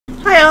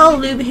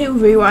Hello, Louby here,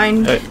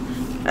 Rewind. Hey.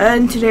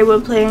 And today we're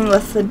playing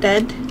Left 4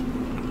 Dead.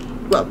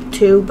 Well,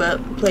 2,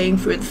 but playing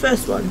through the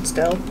first one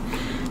still.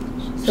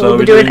 So we'll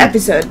be doing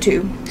episode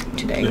 2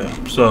 today. Yeah,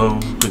 so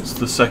it's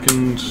the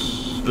second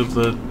of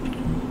the...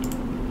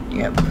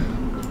 Yep.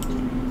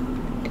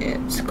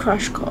 It's a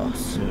crash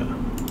course. Yeah.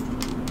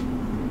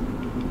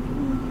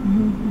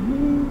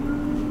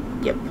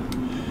 Yep.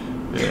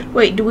 Yeah.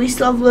 Wait, do we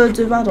still have loads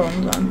of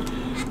add-ons on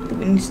that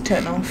we need to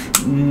turn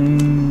off?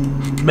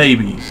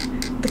 Maybe.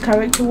 The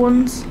character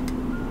ones?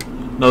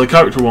 No, the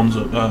character ones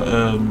are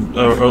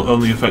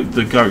only affect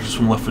the characters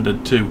from Left 4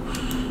 Dead 2.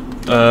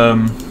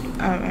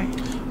 Alright.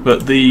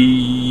 But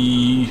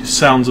the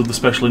sounds of the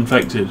special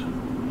infected,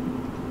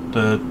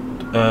 the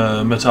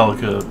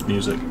Metallica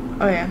music.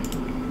 Oh yeah.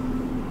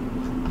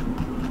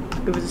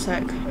 Give us a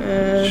sec.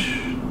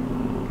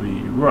 Will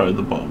be right at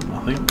the bottom,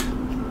 I think.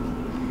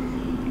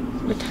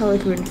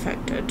 Metallica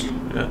infected.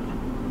 Yeah.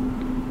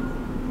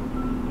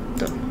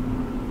 Done.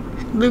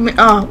 We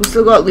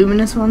still got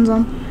luminous ones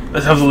on.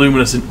 Let's have the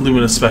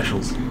luminous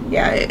specials.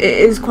 Yeah, it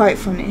is quite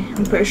funny.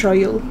 I'm pretty sure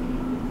you'll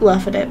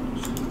laugh at it.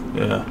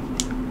 Yeah.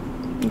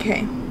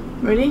 Okay,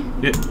 ready?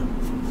 Yep.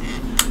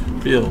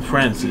 Bill,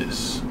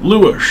 Francis,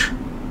 Lewis, I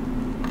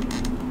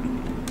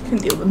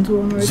think the others were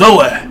already.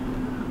 Zoe.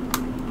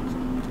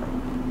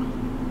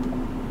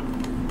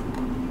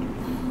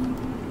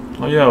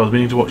 Oh yeah, I was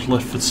meaning to watch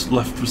Left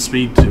 4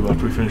 Speed 2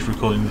 after we finished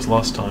recording this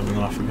last time, and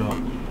then I forgot.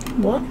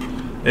 What?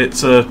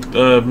 It's a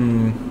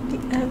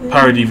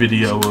parody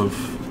video of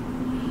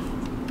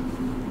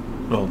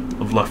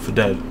Left 4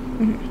 Dead.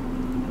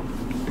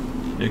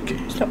 Okay.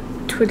 Stop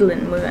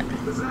twiddling with it.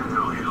 Is that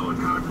how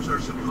helicopters are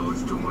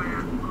supposed to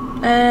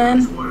land?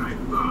 That's what I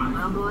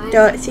thought.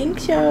 Don't think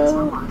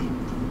so.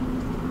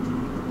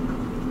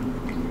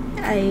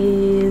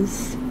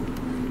 Eyes.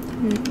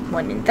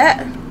 One in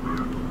that.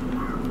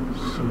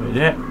 So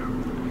yeah.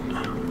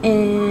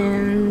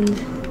 And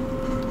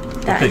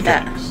that and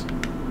that. Pickaxe.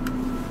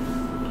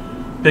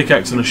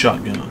 Pickaxe and a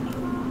shotgun.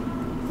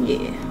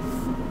 Yeah.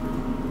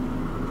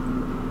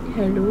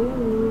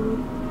 Hello.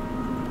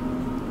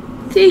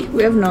 See,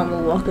 we have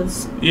normal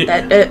walkers.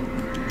 Yeah.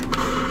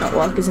 Not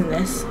walkers in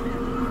this.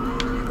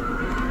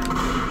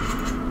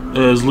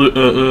 Who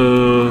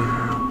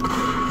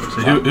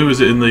is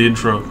it in the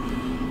intro?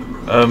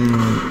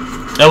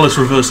 Ellis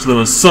refers to them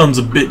as sons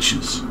of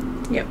bitches.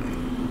 Yep.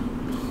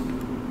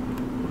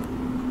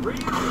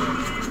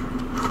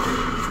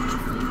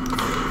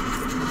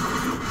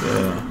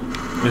 Yeah.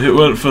 If it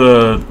weren't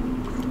for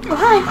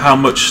how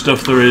much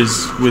stuff there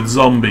is with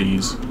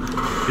zombies,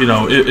 you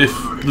know, if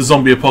the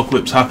zombie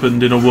apocalypse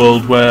happened in a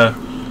world where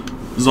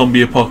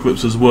zombie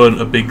apocalypses weren't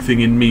a big thing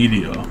in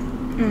media,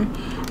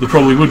 there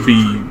probably would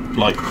be,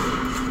 like,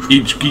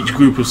 each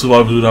group of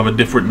survivors would have a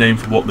different name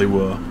for what they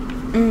were.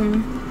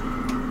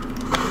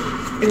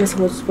 I guess I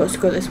was supposed to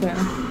go this way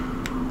then.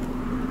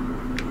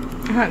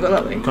 I can't go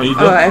that way. Can't you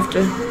do I have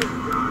to.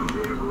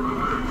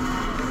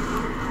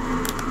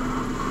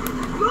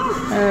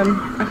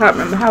 I can't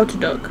remember how to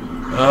duck.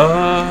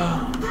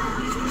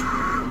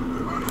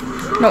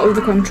 Not with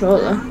the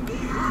controller.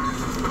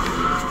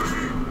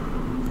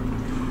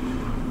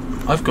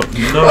 I've got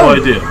no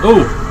idea.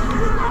 Oh!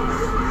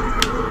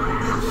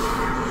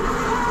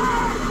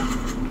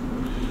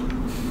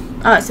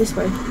 Ah, it's this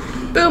way.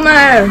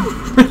 Boomer!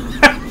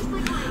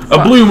 A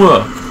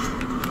bloomer!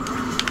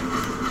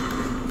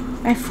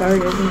 I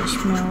farted and it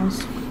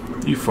smells.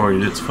 You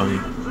farted, it's funny.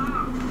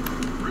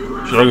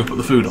 Should I go put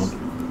the food on?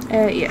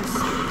 Yes.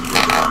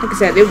 Like I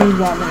said, the oven's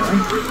warm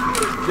anyway.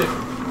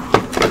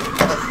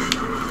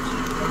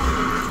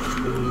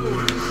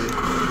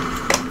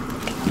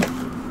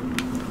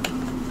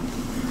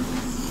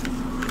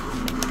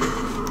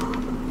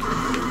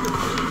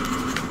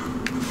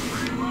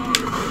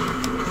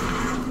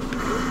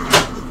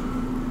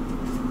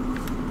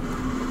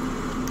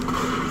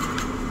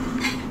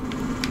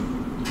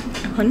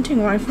 Hunting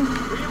rifle.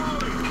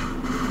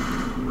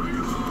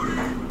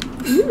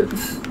 Ooh.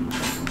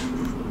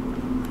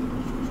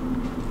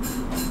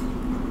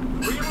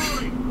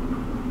 Reloading.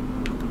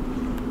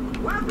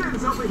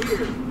 Weapons over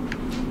here.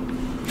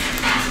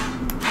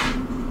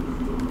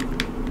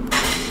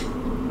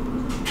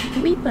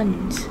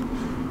 Weapons.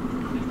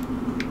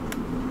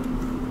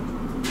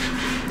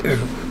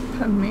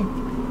 Pardon me.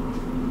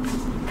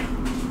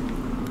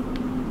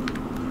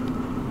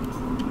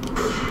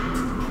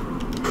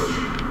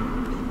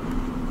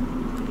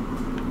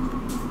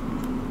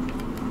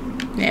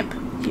 Yep,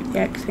 keep the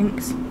X,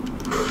 thanks.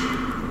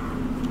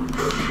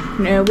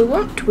 No, we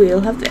won't.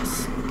 We'll have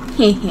this.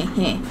 Heh heh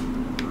heh.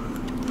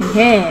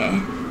 Heh.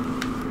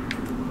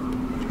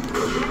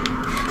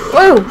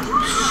 Whoa!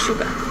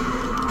 Sugar.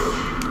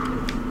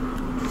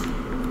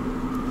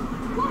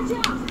 Watch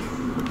out.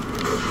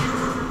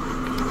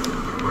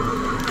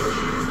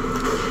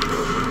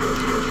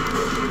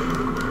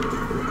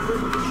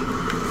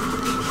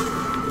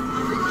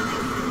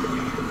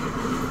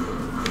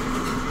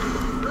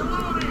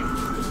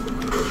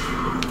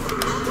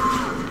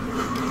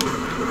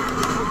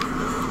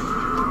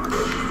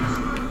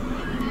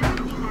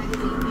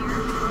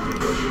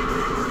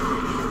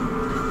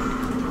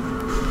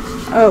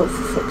 Oh,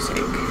 for fuck's sake.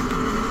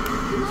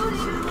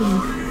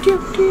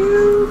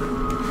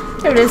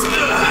 There it is.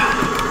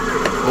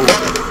 Oh,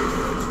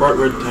 bright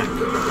red tank.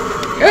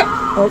 Yep.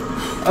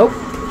 Oh.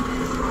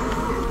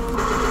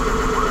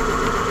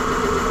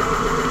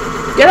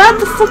 Get out of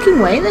the fucking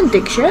way then,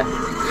 dick shit.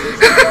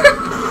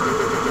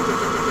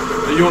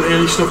 Are you wanting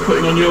any stuff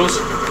putting on yours?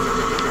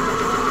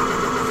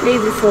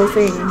 Flavorful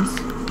things.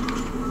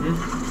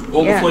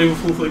 All the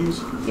flavorful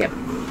things? Yep.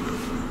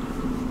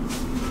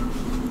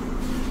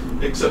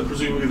 Except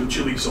presumably the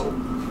chili salt.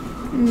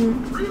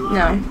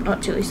 No,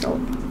 not chili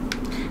salt.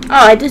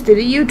 Oh, I just did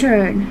a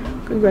U-turn.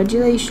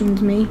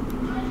 Congratulations, me.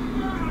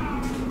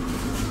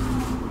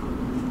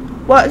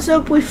 What's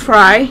up with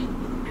Fry?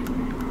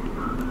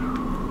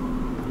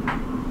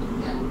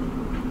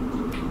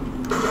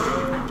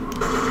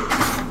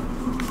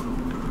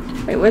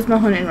 Wait, where's my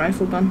hunting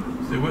rifle gone?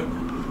 Say what?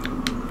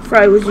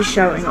 Fry was just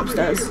shouting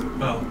upstairs.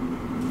 Oh.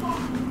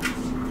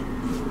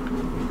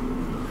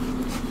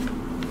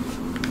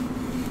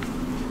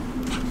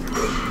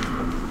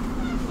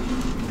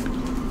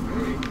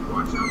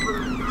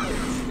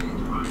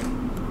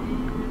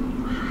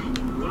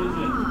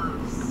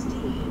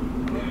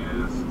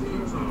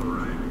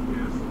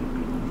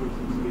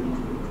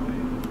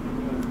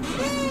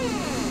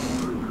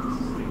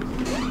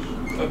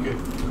 Okay.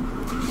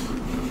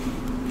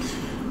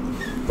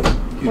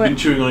 He's been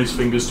chewing on his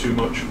fingers too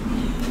much.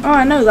 Oh,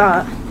 I know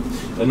that.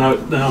 And now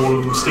one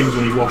of them stings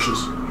when he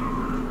washes.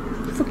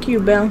 Fuck you,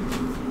 Bill.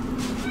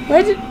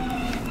 Where did...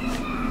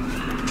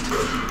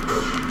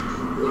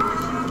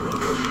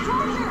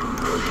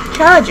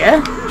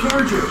 Charger?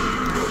 Charger!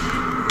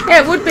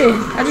 Yeah, it would be.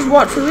 I just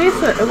walked away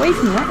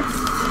from that.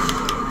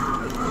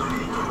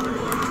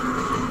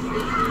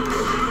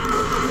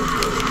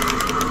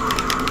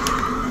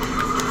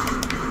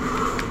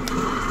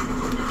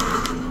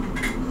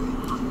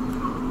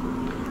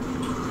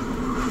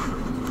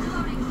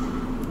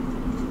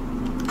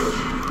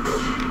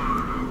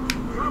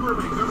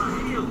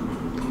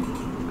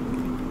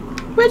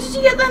 Where did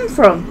you get them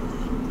from?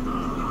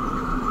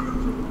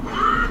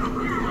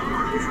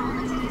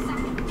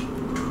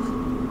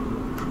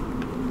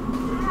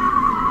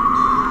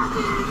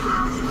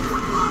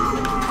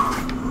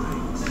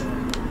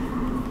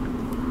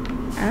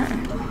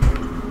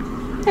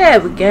 There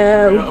we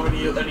go. We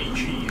don't have any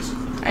cheese.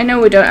 I know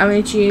we don't have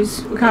any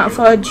cheese. We can't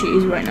afford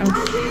cheese right now.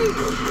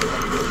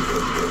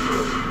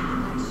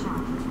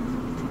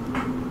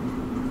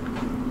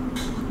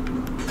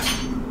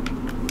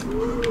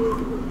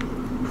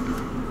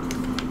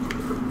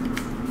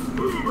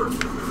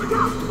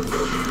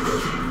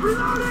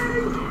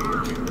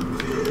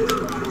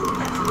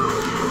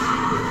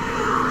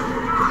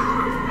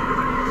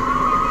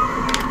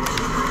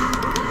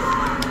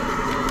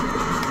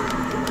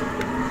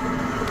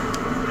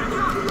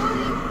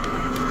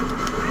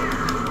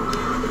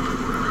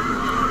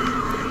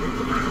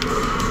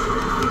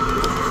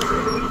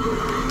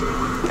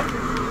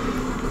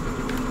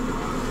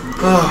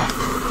 Oh,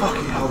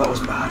 fucking hell, that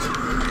was bad.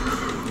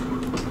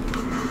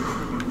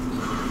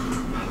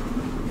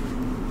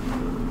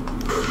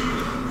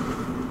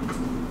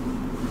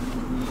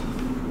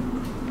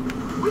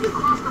 We can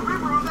cross the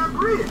river on that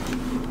bridge.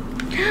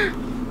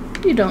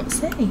 You don't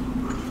say.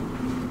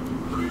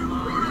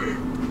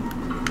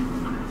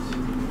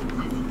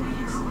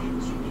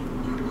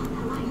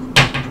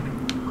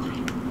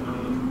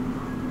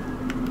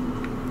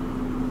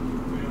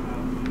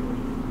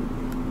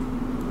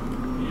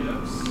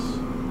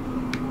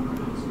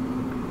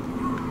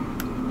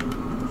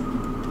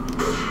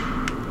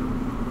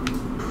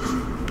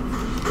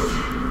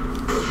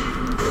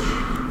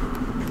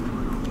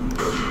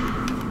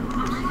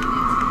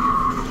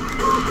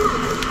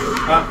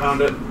 Ah,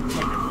 found it.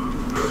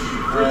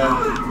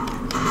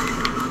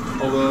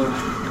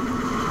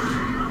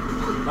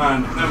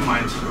 Man, never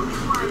mind.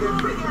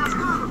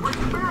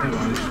 Never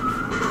mind.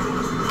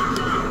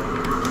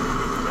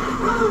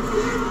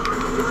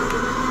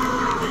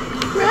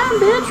 Run,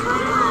 bitch,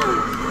 run!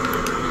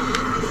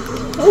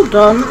 Hold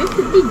on, let me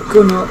put my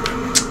gun up.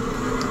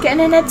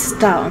 Getting an head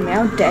start on me,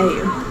 how dare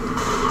you?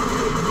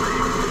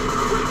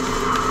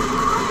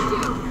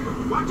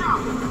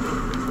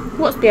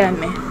 What's behind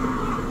me?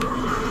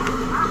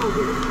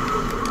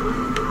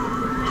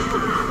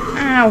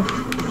 Ow.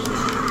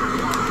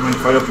 I'm going to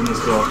fight up in this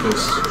door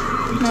because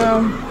I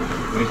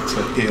need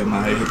to hear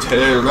my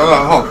tail.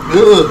 Oh,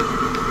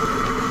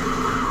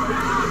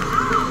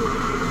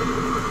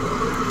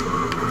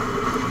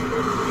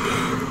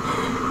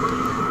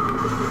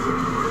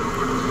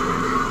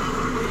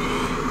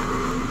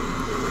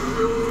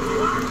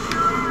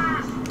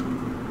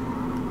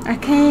 I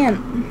can't.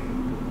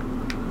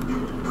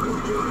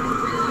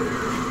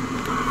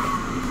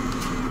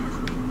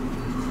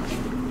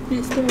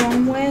 It's the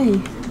wrong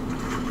way.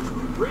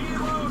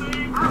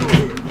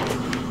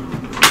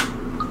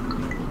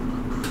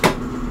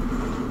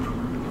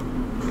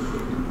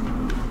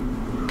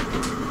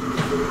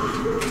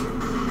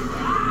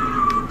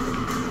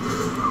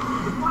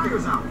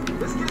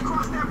 Let's get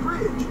across that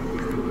bridge.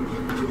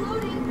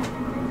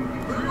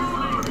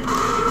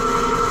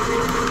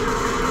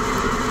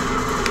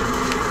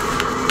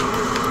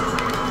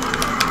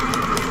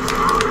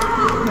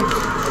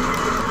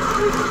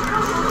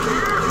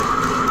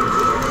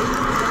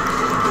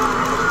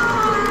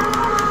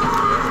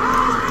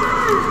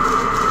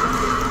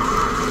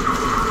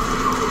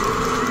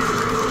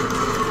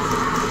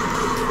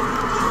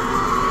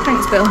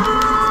 Bill.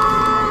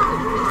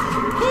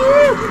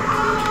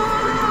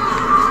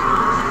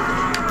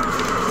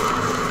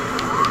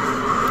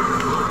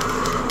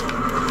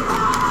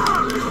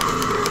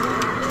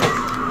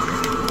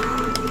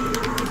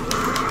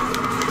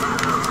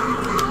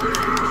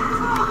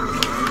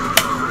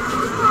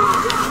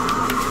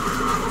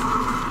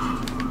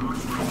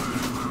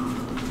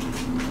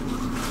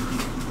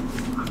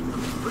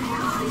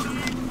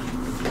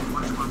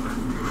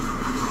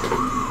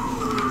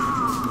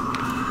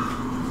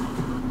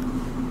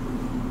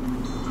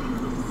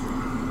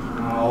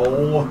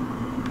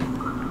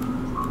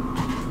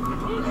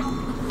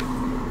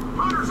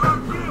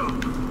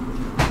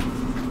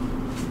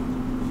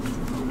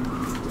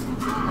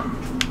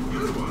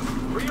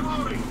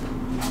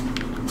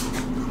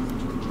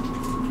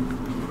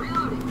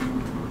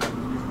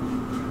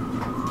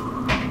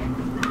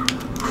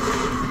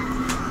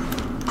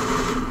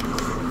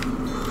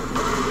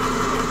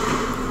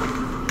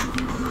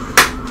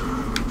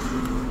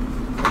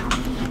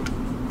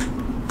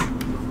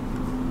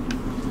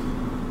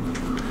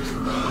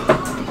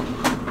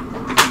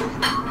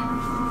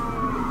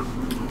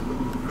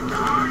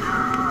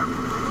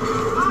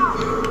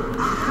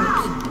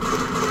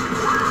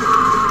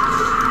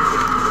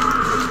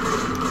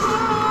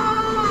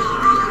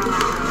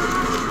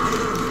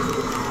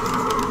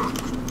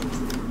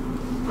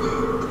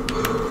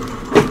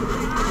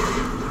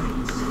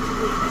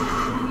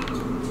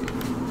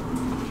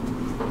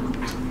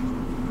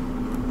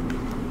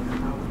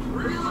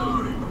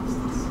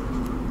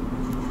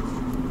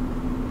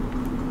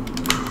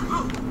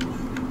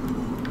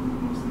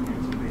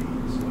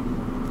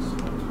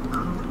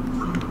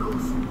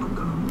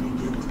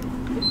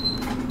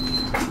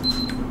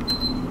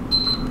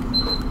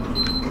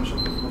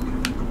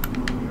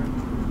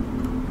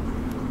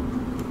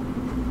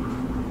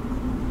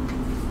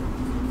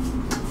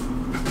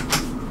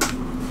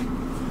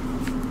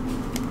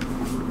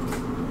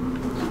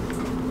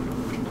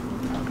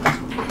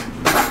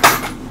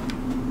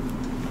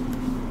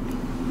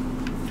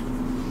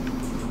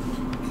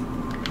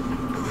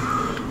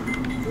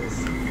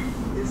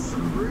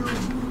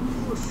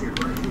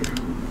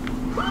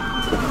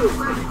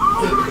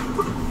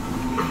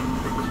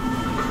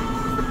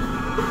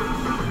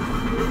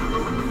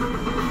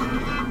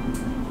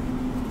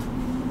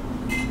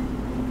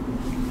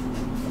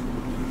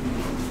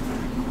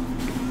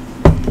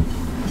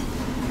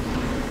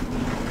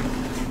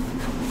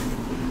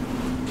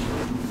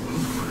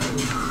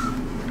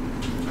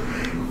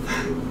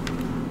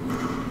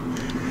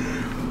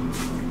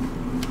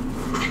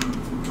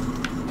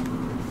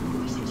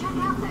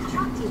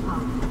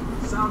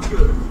 Sounds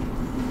good.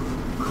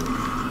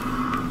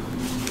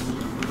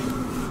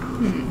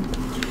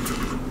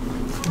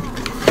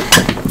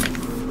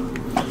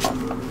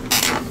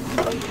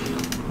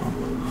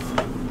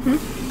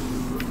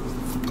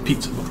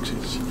 Pizza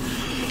boxes.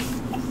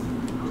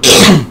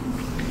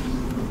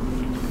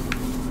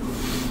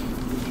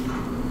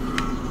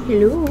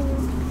 Hello.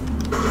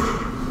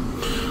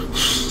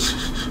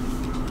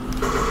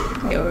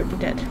 I already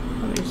did. I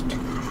just...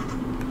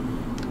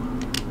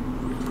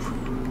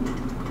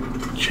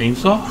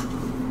 Chainsaw?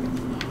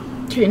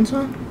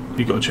 Chainsaw?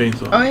 You got a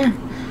chainsaw? Oh yeah.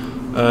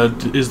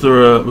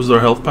 Was there a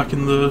health pack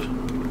in the...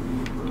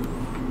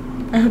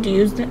 I had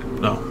used it.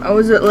 No. Or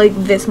was it like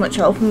this much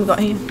health when we got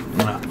here?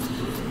 Nah.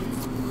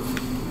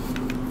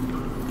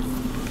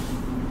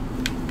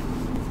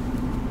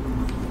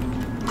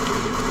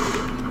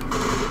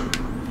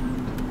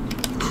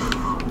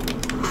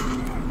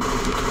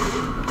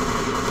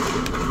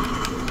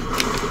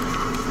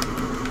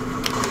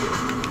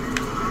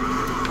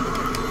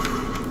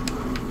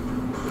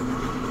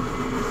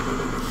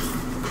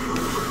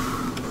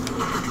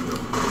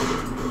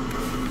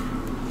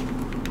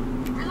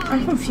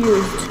 I'm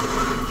confused.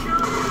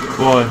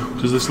 Why?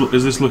 Is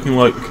this looking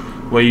like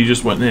where you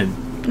just went in?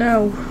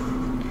 No.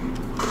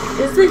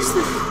 Is this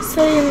the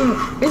same?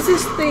 Is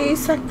this the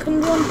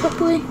second one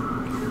properly?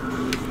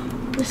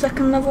 The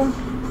second level?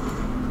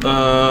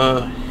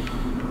 I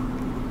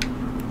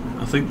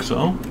think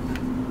so.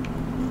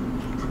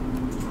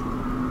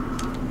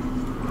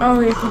 Oh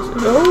yeah.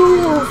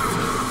 Oh,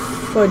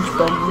 fudge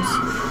bombs.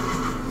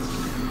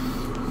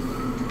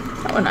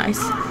 That were nice.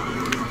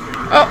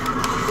 Oh.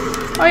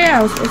 Oh yeah,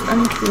 I was supposed to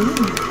need to.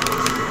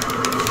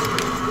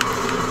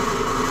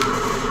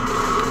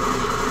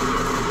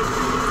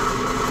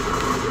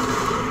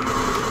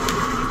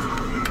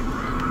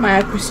 My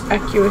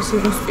accuracy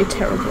must be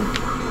terrible.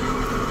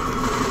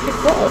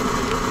 Like what?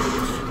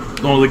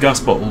 One of the gas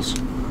bottles.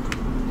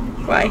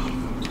 Why?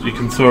 You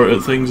can throw it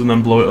at things and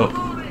then blow it up.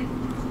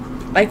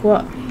 Like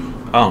what?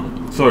 I don't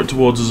know. Throw it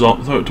towards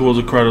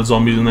a crowd of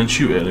zombies and then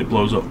shoot it and it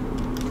blows up.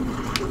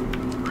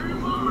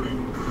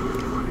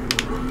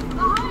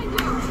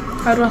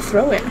 How do I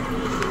throw it?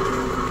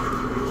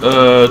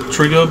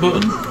 Trigger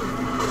button.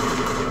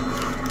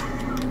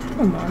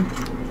 Come on.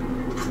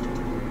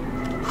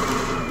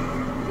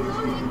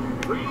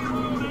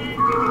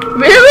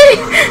 Really?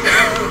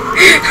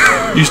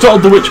 You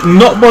started the witch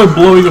not by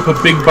blowing up a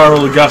big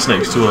barrel of gas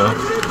next to her,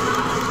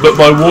 But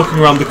by walking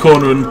around the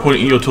corner and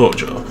pointing your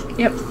torch off?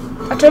 Yep.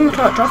 I turned my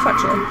torch off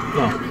actually.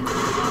 Oh.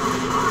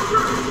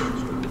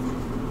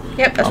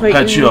 Yep, that's I'll what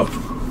patch you up.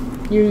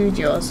 You use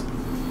yours.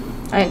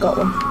 I ain't got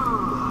one.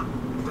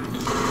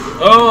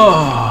 Oh.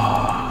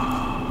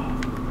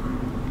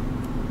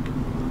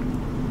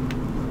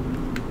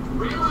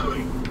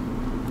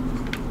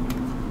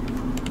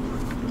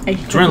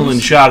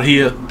 Adrenaline shot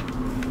here.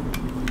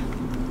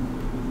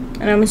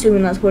 And I'm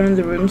assuming that's one of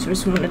the rooms where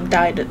someone had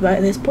died by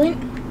this point.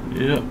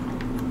 Yeah.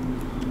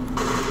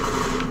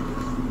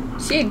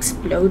 She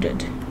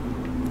exploded.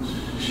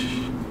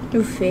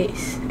 Your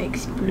face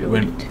exploded. It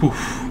went poof.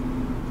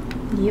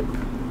 Yep.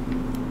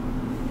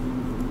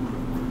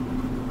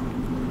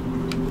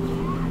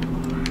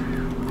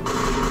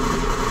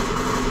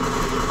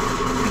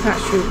 I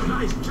can't shoot.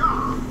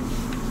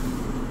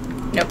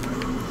 Nope.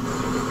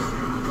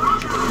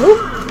 Whoop.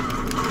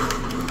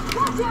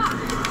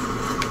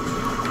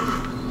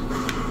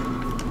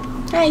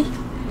 Hey.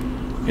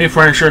 Hey,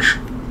 Francis.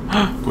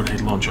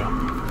 Grenade launcher.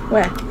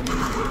 Where? I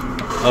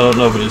don't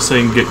know, but it's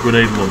saying get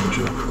grenade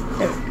launcher.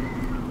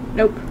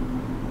 Nope.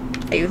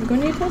 Are you the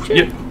grenade launcher?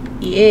 Yep.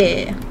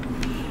 Yeah.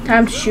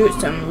 Time to shoot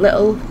some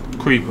little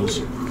Creepers.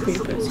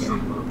 yeah.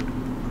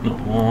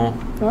 No.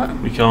 What?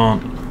 We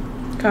can't.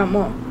 Can't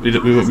what? We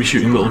won't be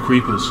shooting little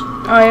creepers.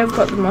 Oh, yeah, I've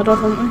got the mod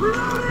off, haven't we?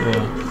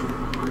 Yeah.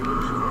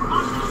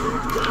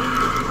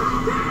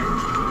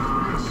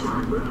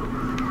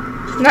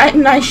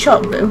 Nice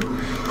shot, Boo.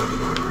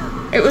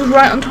 It was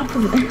right on top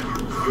of me.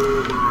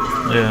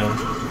 Yeah.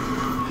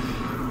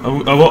 I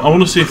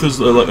want to see if there's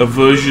like a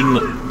version,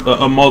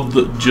 a mod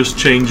that just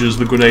changes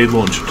the grenade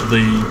launcher to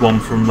the one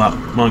from that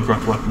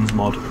Minecraft weapons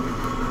mod.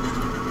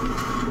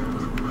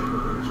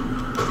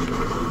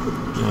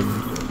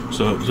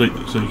 So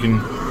you can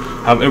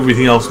have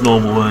everything else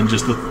normal and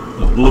just the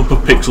lump of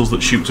pixels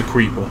that shoots a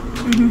creeper.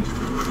 Mm-hmm.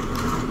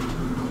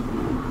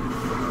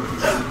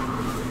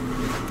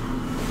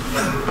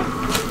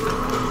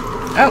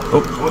 Oh.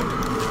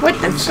 What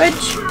the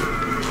fudge?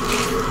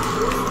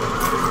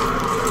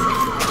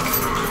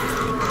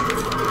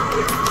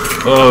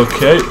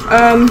 Okay.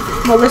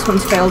 Well, this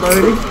one's failed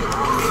already.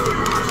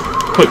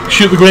 Quick,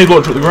 shoot the grenade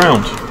launcher at the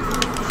ground.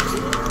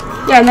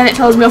 Yeah, and then it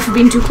tells me off for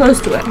being too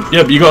close to it.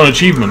 Yeah, but you got an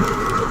achievement.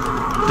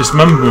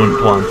 Dismemberment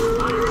plan.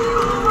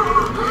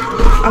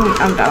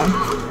 I'm down.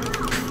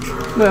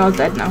 We're all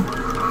dead now.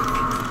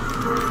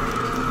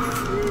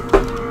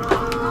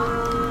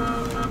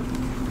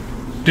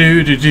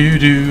 Do do do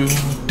do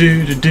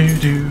do do do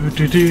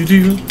do do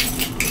do.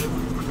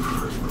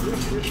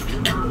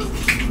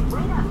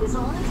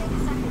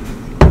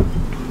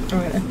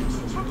 Alright then.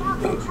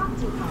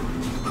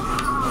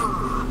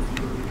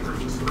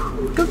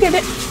 Go get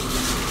it.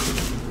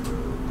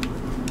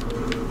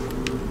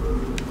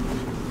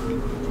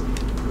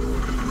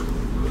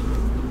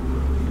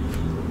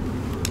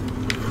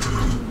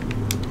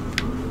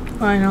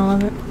 Fine, I'll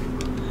have it.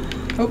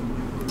 Oh,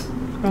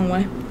 wrong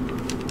way.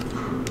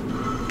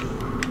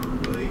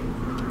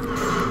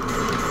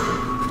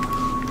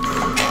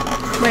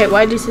 Wait,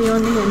 why did you say your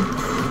name?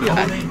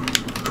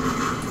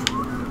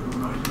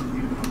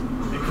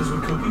 Because we're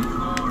cooking?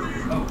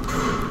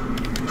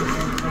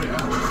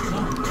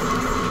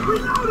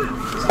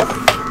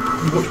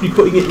 You watch me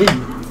putting it in.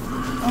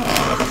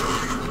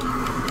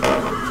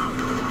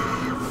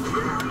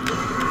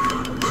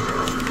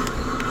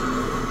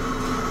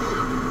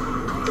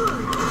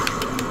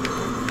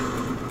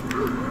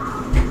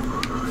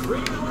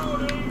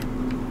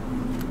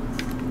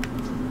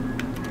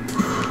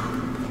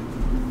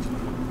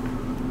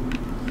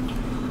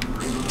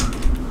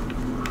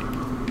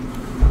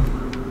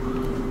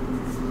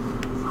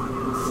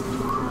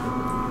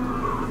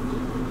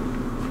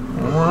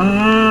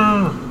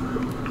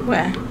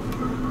 Where?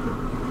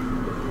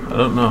 I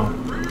don't know.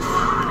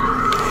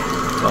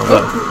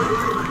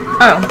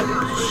 Oh.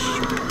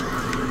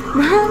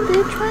 Run,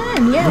 bitch,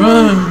 run. Yeah.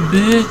 Run,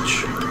 bitch.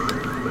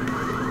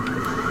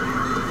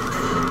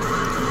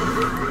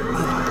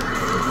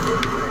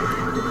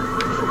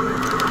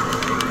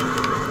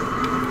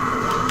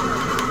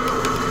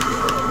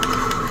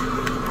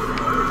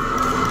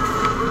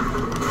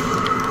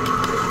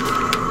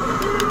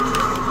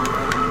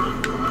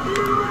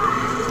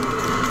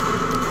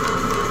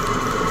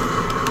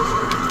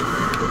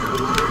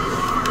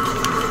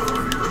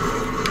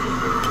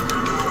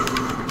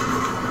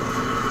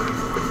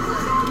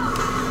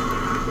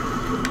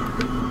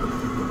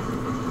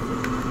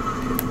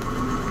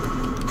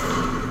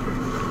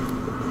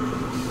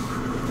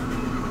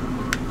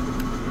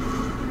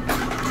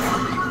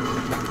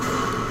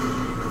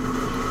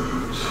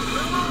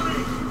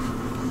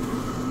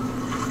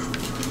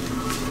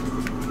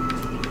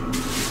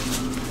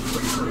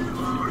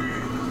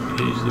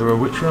 Is there a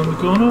witch around the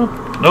corner?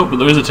 Nope, but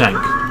there is a tank.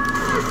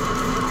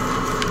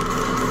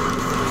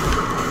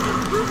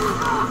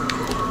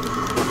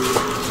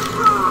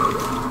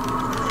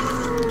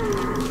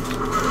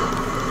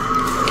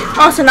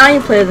 Oh, so now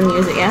you play the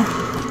music, yeah?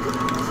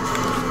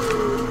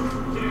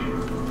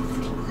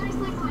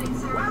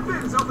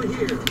 Weapons over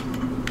here.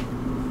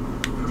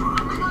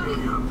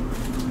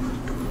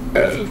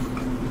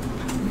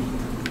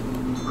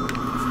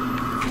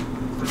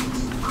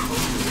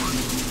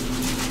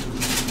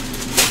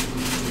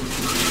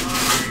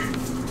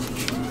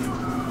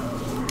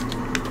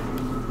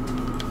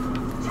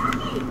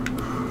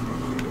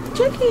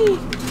 Jackie!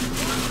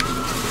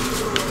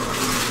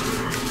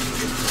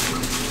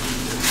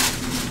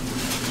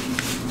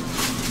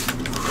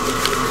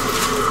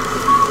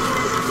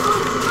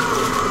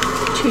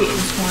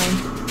 Cheating swine.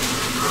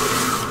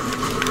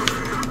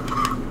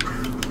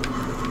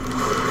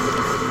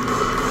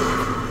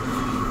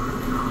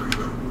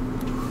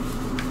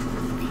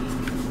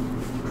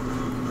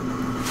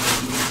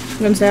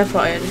 I'm gonna say I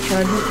thought I had a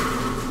charger.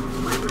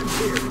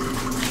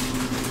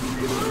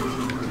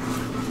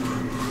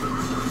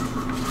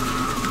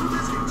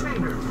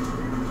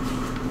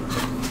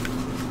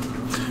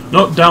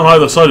 Not down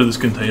either side of this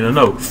container,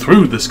 no,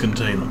 through this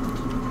container.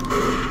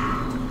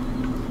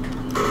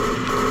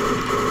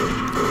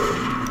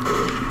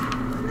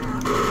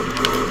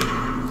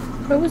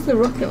 Where was the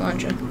rocket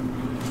launcher?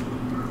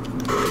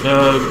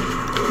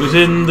 It was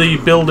in the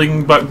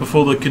building back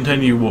before the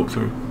container you walked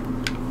through.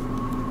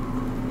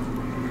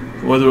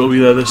 Whether it'll be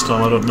there this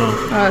time, I don't know.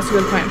 Oh, that's a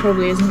good point.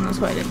 Probably isn't. That's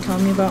why it didn't tell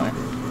me about it.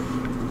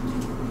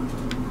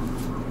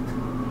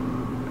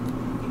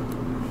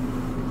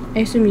 I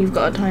assume you've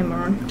got a timer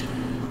on.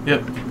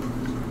 Yep.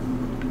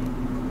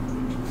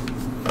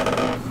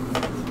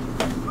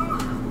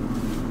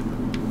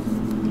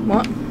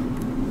 What?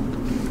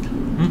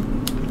 Hmm?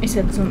 I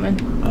said something.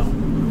 Oh.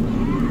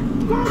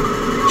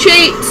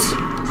 Cheats!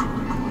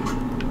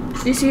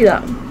 Did you see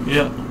that?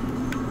 Yeah.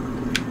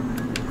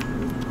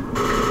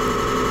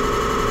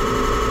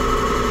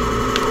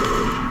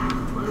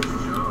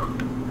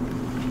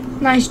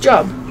 Nice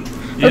job.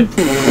 Yeah.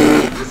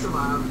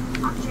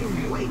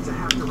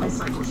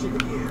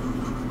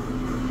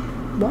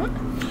 What?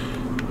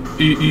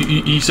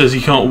 He says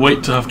he can't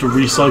wait to have to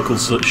recycle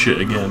such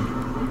shit again.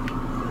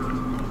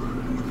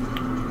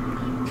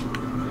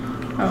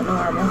 I don't know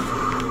where I'm off.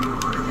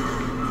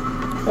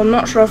 Well, I'm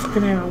not sure if I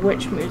can hear a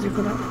witch music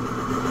or not.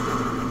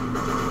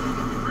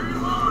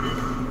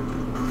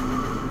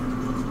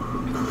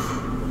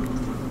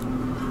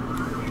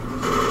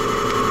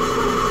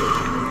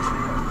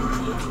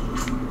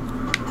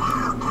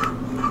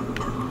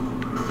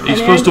 He's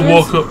supposed to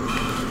walk up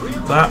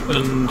that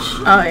and...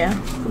 Oh yeah,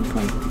 good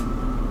point.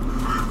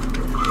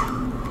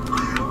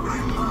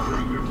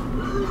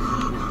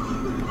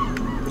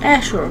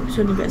 Sure, it's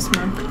only a bit of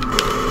smoke.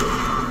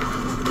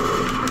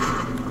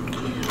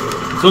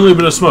 It's only a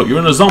bit of smoke. You're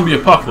in a zombie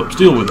apocalypse.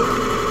 Deal with it.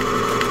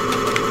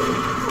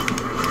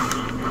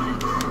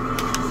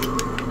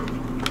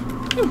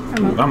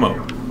 Ammo. Ooh, ammo.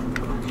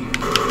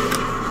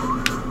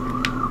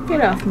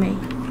 Get off me.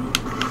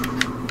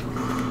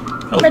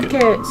 Okay.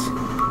 Medkits.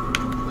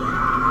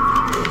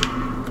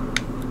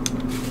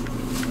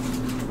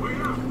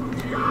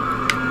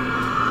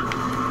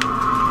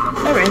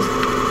 There it is.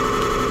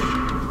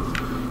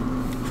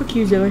 Fuck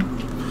you, Zoe.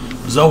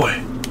 Zoe.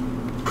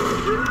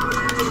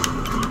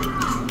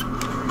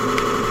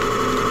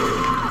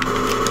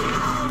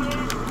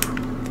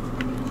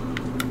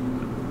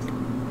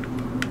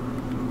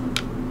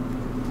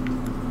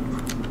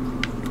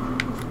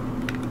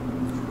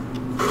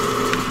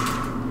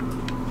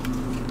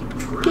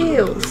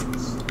 Heals.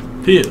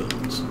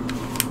 Heals.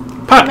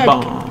 Pipe Med.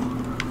 bomb.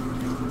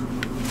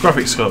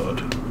 Graphics card.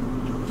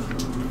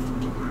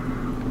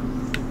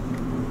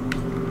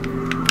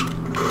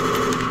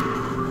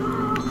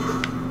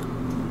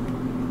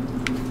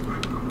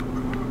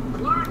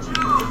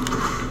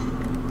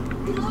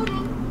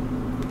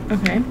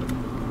 Okay.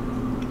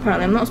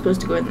 Apparently I'm not supposed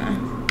to go in there.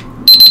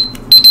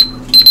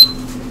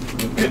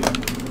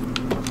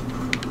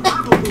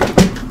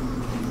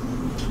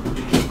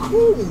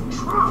 Cool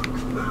truck.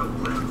 That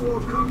left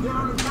will come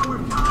down until we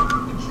power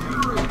up the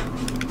generator.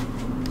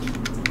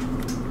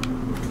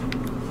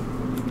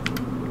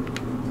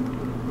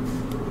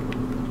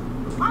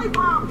 Pipe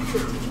bomb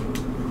here.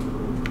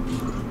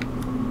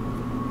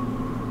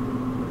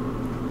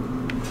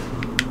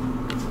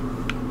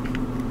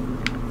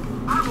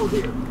 Ammo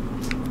here.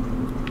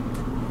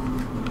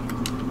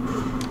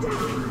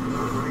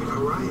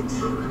 All right.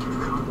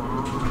 Come on.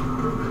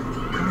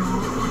 Come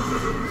on.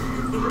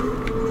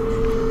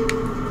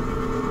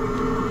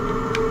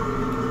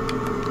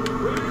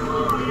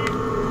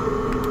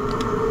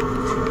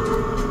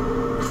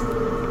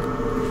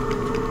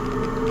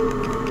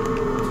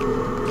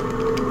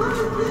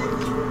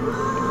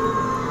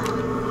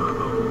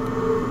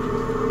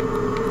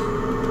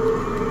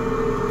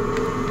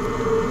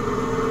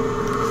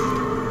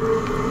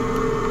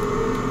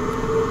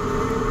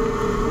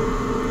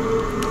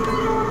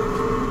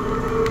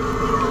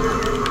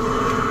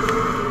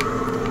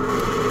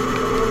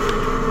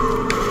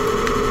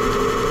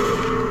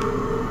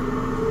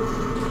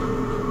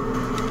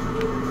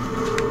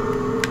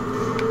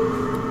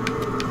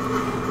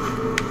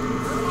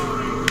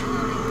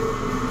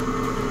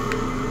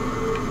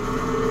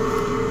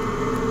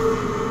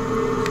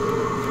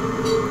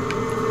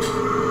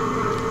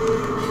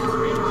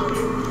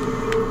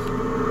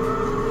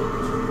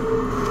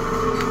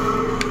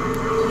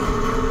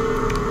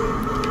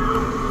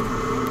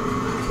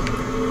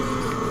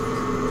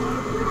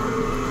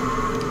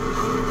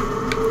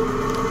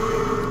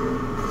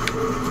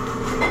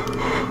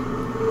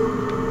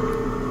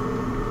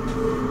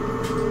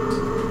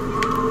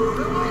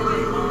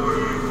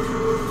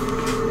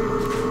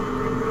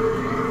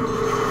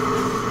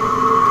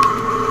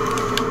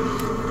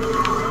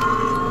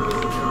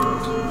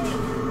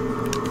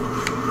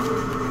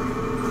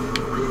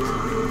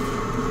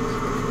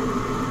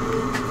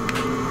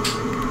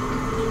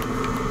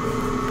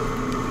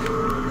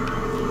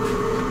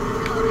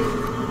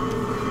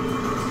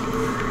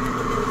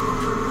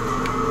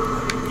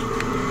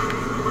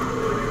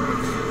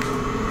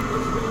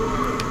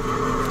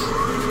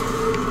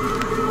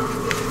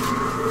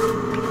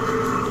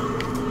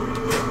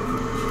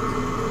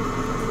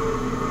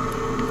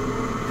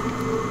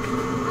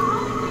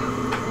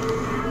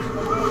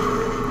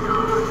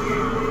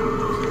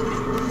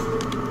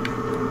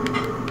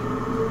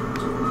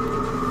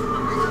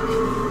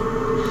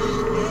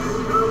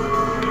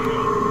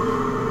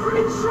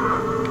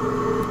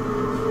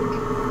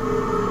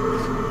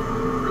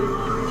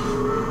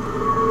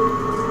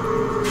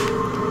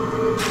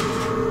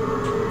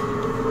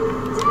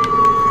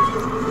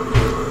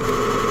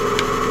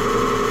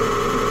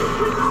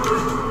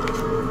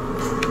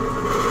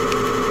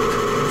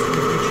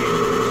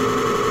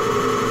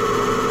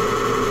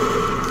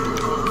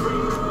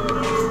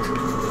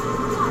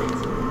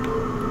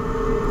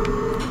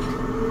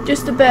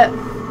 Just a bit.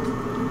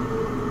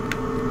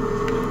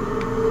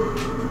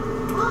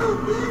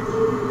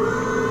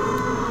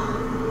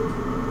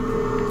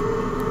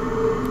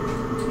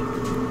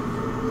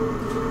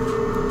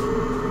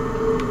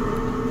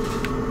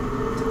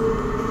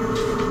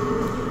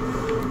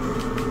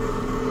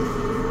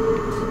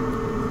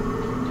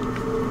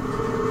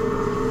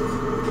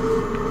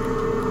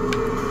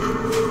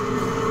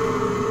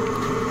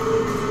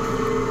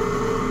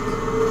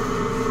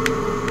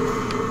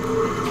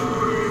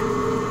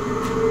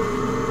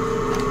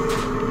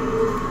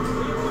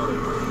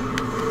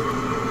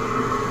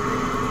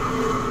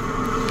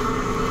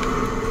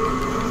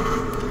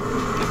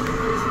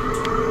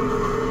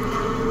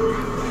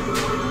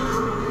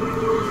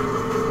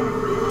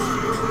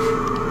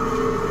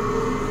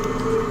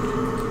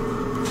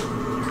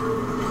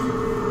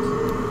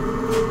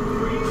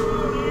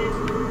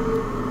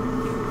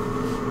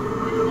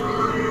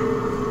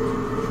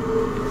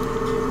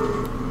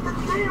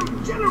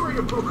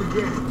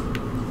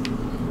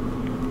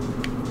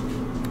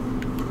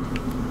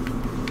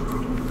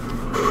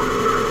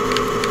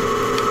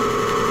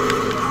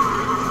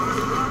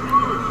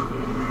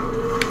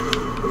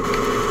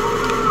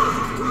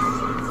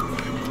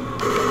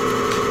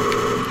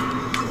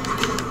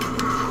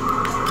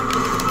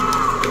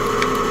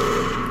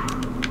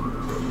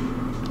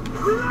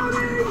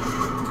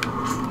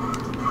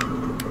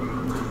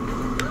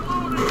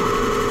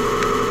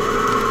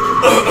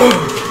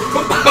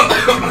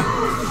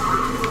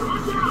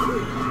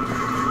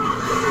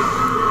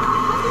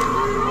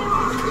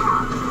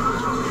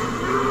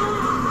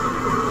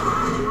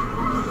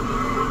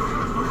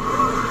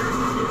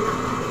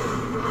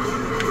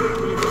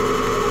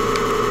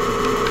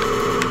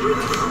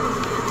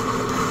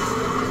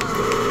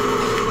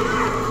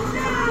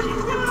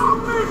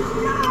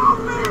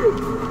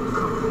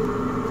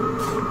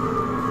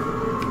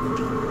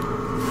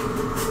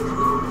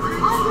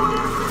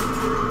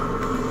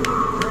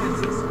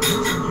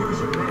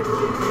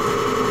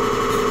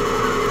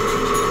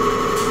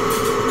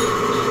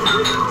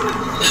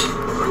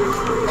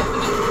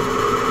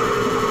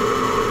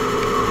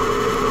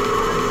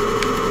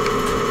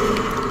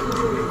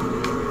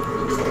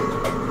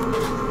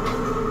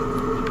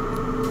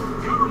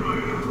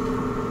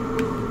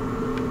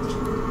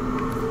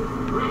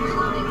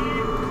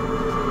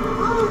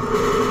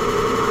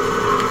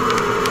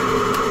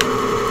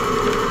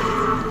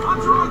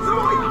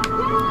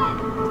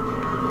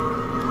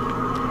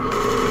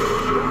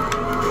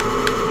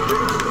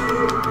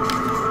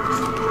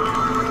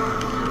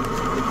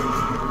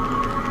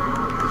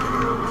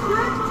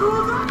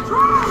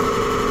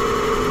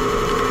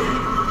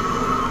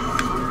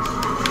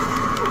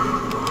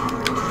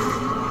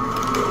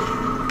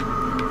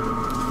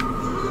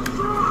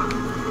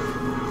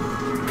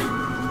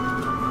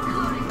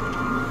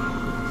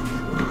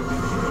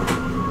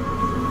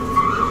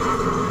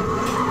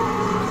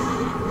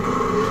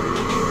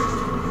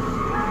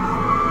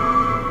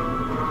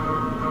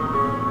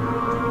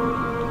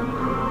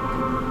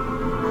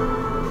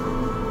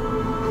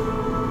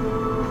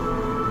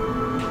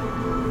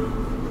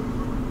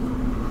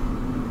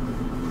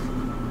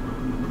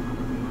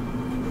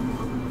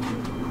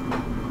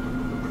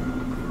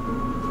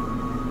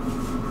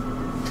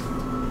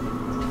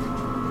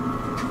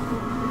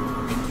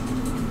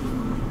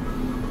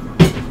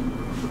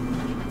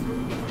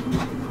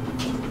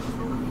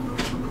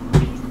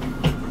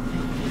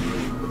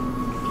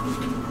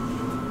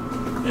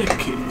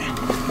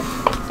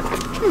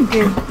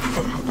 Okay.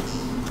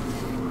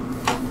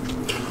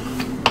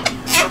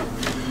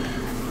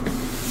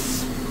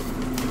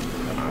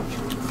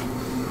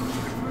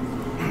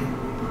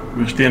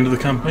 Reached the end of the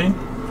campaign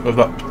of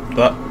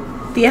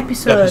that. The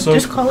episode.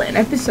 Just call it an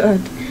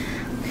episode.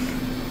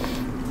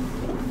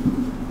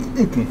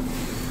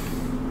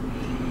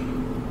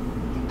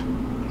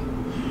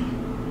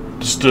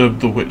 Disturbed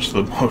the witch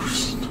the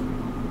most.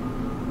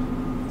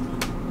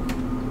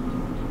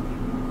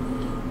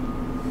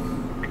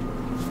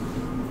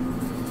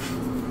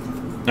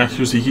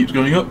 Accuracy keeps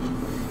going up.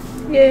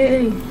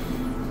 Yay!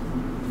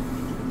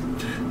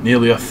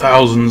 Nearly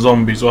 1,000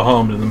 zombies were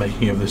harmed in the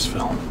making of this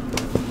film.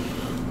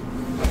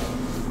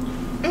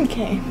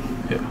 Okay.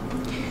 Yeah.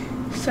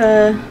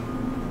 So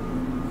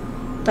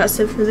that's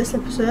it for this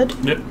episode.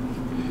 Yep.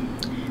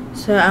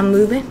 So I'm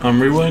Louby.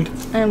 I'm Rewind.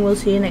 And we'll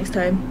see you next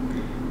time.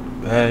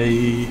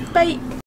 Bye. Bye.